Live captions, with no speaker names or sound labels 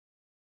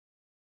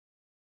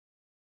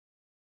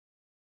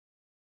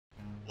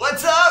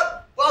What's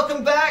up?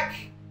 Welcome back.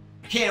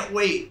 Can't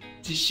wait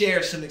to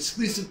share some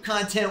exclusive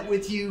content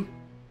with you.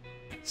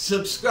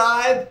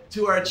 Subscribe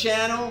to our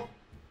channel.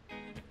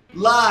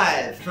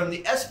 Live from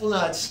the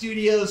Esplanade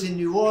Studios in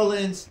New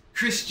Orleans,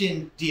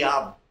 Kristin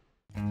Diable.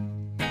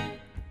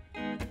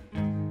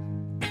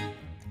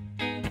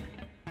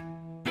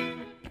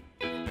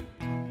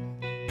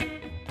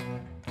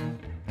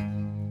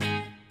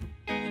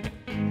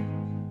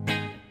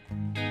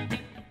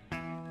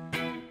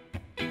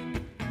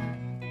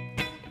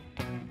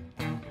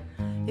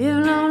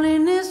 If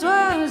loneliness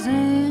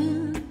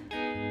wasn't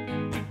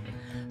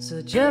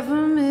such a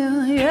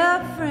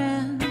familiar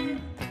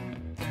friend,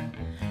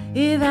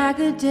 if I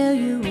could tell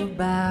you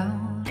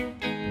about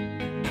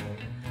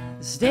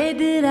the state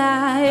that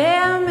I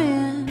am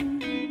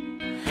in,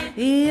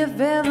 if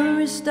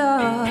every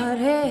start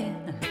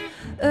had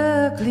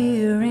a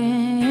clear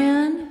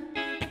end,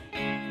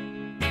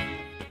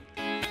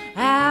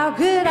 how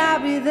could I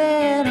be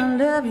there to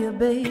love you,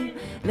 babe?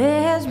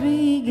 Let's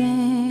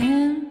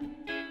begin.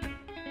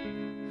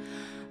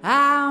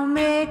 I'll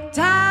make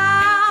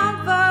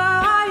time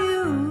for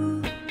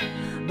you,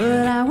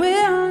 but I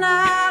will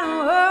not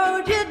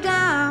hold you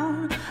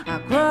down. I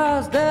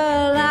cross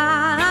the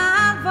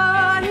line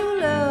for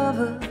you,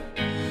 lover,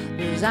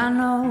 'cause I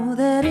know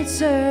that it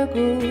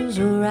circles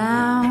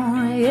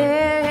around,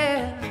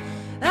 yeah.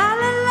 La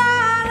la la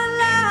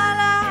la la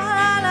la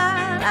la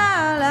la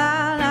la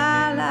la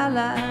la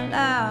la la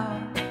la.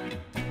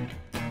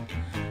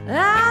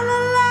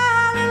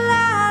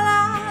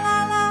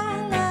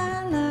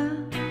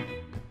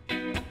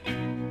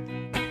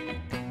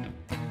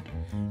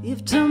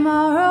 If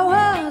tomorrow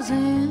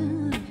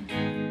wasn't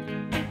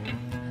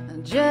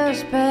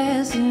just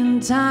passing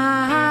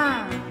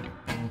time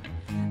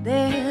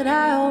that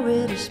I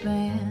already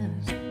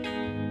spent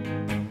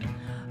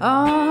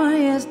on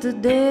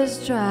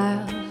yesterday's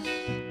trials,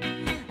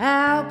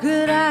 how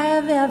could I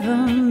have ever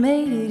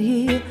made it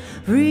here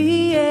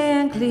free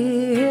and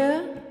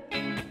clear?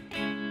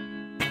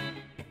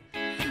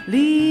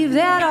 Leave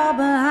that all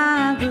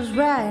behind, 'cause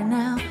right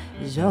now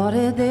is all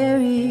that there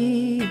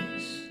is.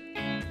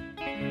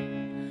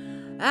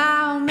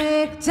 I'll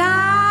make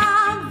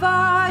time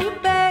for you,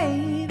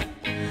 babe,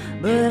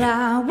 but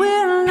I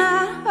will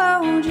not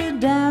hold you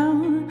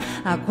down.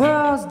 I'll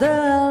cross the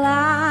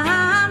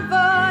line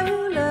for you,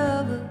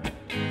 lover,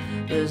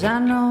 'cause I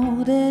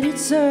know that it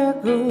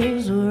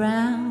circles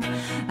around.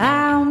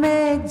 I'll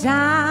make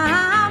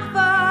time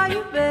for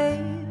you,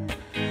 babe,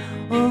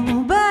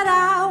 oh, but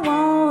I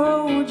won't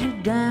hold you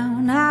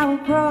down. I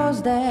will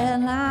cross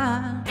that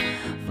line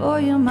for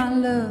you, my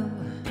love,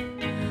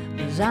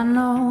 'cause I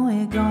know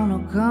it's gonna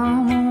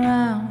come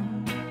around.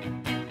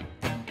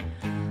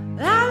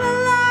 La la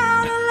la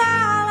la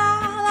la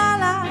la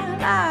la la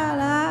la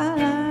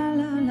la la la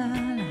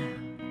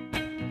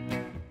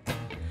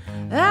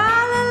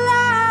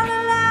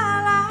la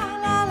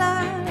la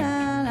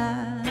la la.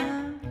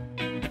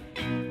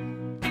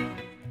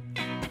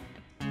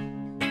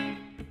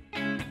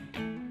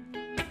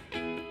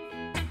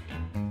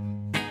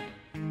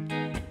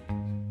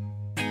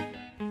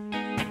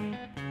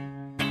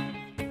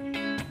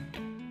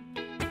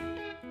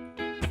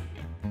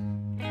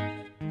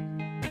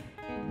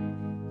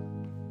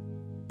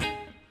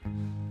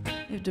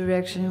 If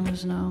direction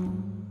was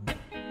known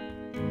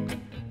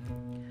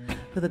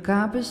for the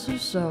compass of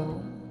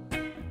soul,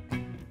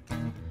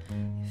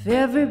 if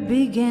every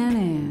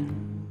beginning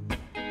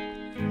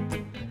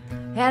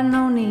had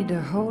no need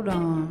to hold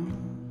on,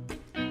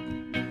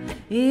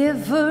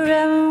 if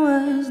forever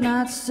was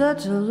not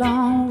such a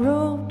long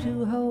road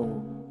to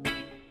hold,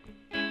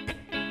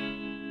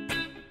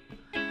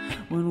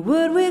 when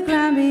would we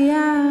climb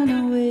beyond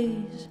the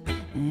ways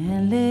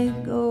and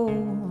let go?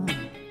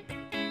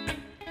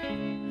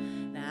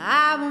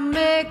 I will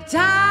make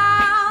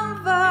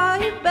time for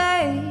you,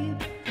 babe,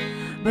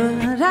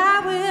 but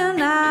I will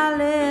not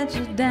let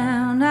you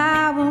down.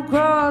 I will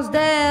cross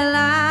that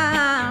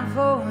line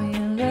for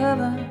you,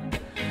 lover,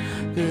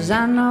 'cause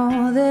I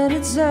know that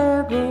it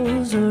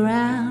circles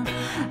around.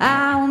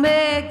 I'll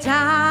make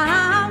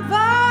time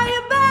for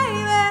you,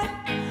 baby,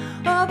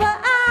 oh, but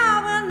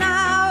I will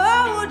not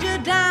hold you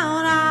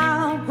down.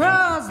 I'll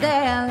cross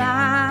that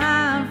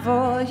line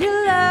for you,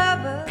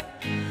 lover,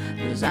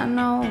 'cause I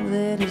know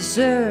that it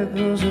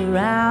circles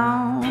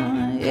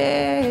around,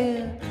 yeah.